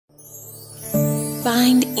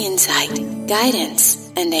find insight,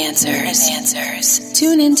 guidance, and answers.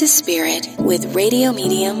 Tune into Spirit with radio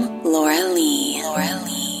medium Laura Lee.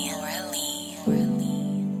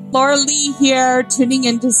 Laura Lee here, tuning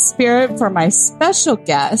into Spirit for my special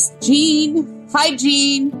guest, Jean. Hi,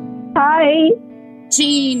 Jean. Hi.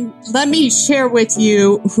 Jean, let me share with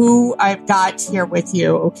you who I've got here with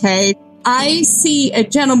you, okay? I see a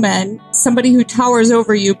gentleman, somebody who towers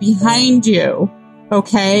over you, behind you,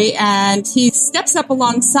 okay? And he steps up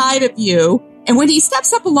alongside of you. And when he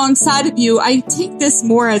steps up alongside of you, I take this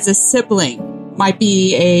more as a sibling. Might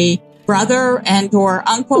be a brother and or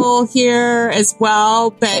uncle here as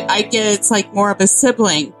well, but I get it's like more of a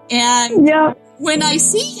sibling. And when I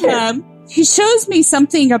see him, he shows me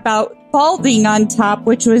something about balding on top,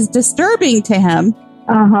 which was disturbing to him.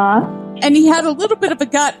 And he had a little bit of a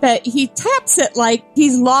gut, but he taps it like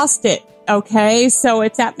he's lost it. Okay. So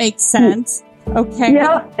if that makes sense. Okay.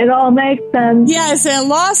 Yeah, it all makes sense. Yes, and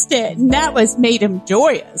lost it. And that made him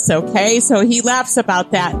joyous. Okay. So he laughs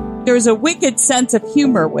about that. There's a wicked sense of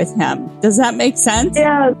humor with him. Does that make sense?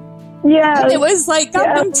 Yes. Yes. And it was like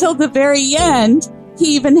up until the very end,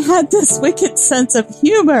 he even had this wicked sense of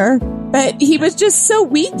humor, but he was just so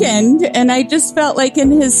weakened. And I just felt like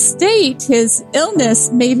in his state, his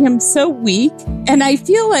illness made him so weak. And I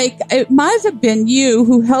feel like it might have been you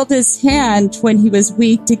who held his hand when he was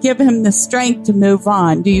weak to give him the strength to move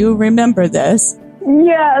on. Do you remember this?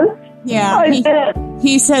 Yes. Yeah.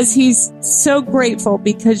 He says he's so grateful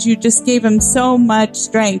because you just gave him so much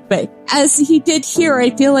strength. But as he did here, I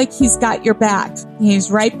feel like he's got your back. He's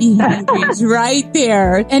right behind you. He's right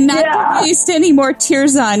there. And not to waste any more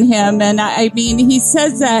tears on him. And I mean, he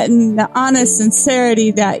says that in the honest sincerity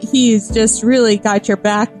that he's just really got your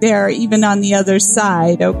back there, even on the other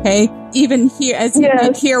side. Okay. Even here, as he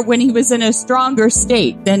did here when he was in a stronger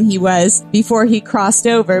state than he was before he crossed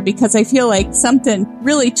over, because I feel like something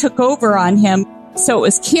really took over on him. So it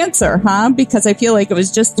was cancer, huh? Because I feel like it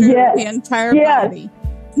was just through the entire body.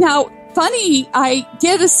 Now, funny, I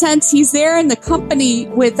get a sense he's there in the company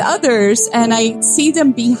with others, and I see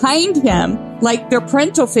them behind him like they're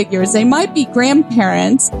parental figures. They might be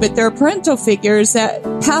grandparents, but they're parental figures that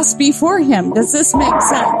passed before him. Does this make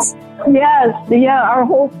sense? Yes. Yeah, our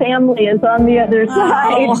whole family is on the other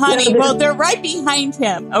side. Oh, honey. Well, they're right behind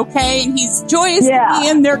him, okay? And he's joyous to be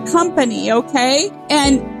in their company, okay?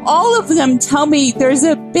 And all of them tell me there's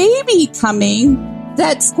a baby coming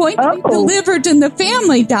that's going to be delivered in the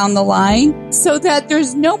family down the line so that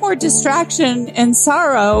there's no more distraction and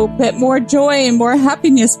sorrow, but more joy and more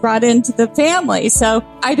happiness brought into the family. So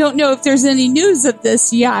I don't know if there's any news of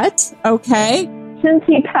this yet, okay? Since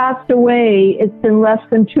he passed away, it's been less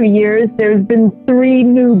than 2 years. There's been 3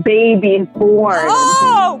 new babies born.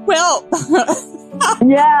 Oh, well.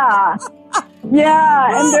 Yeah.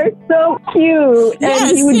 Yeah, and they're so cute,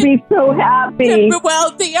 and he would be so happy.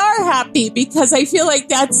 Well, they are happy because I feel like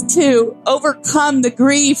that's to overcome the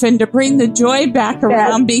grief and to bring the joy back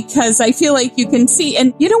around because I feel like you can see,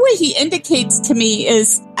 and you know what he indicates to me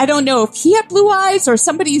is, I don't know if he had blue eyes or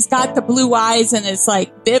somebody's got the blue eyes and it's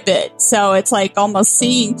like vivid. So it's like almost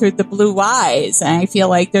seeing through the blue eyes. And I feel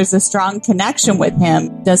like there's a strong connection with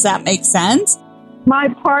him. Does that make sense? My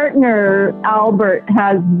partner, Albert,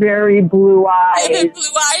 has very blue eyes.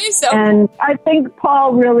 Blue eyes? Okay. And I think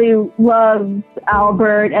Paul really loves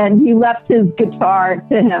Albert, and he left his guitar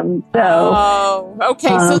to him. So, okay.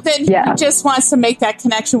 So then he just wants to make that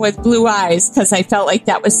connection with blue eyes because I felt like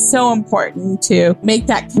that was so important to make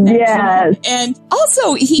that connection. Yes. And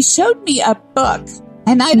also, he showed me a book.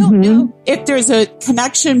 And I don't know if there's a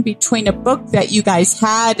connection between a book that you guys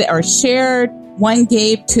had or shared. One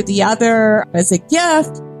gave to the other as a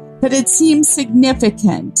gift, but it seemed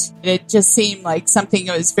significant. It just seemed like something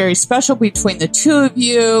that was very special between the two of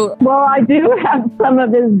you. Well, I do have some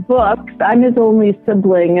of his books. I'm his only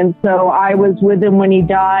sibling, and so I was with him when he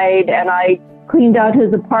died, and I cleaned out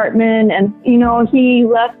his apartment, and, you know, he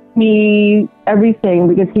left me everything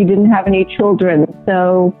because he didn't have any children.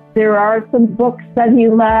 So there are some books that he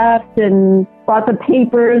left and bought the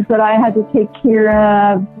papers that I had to take care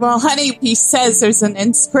of. Well, honey, he says there's an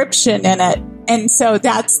inscription in it. And so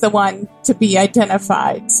that's the one to be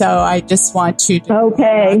identified. So I just want you to know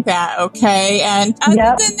that, okay? And other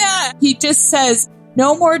than that, he just says,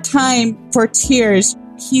 no more time for tears.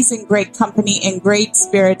 He's in great company, in great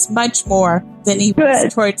spirits, much more than he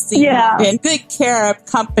was towards the end. And good care of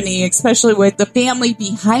company, especially with the family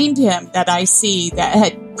behind him that I see that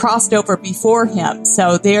had crossed over before him.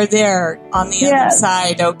 So they're there on the other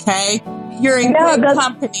side, okay? You're in good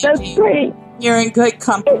company, That's Jean. great. You're in good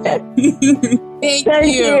company. Thank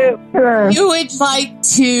Thank you. Sure. If you would like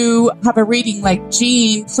to have a reading like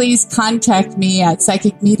Jean, please contact me at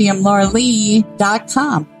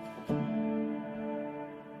psychicmediumlauralee.com.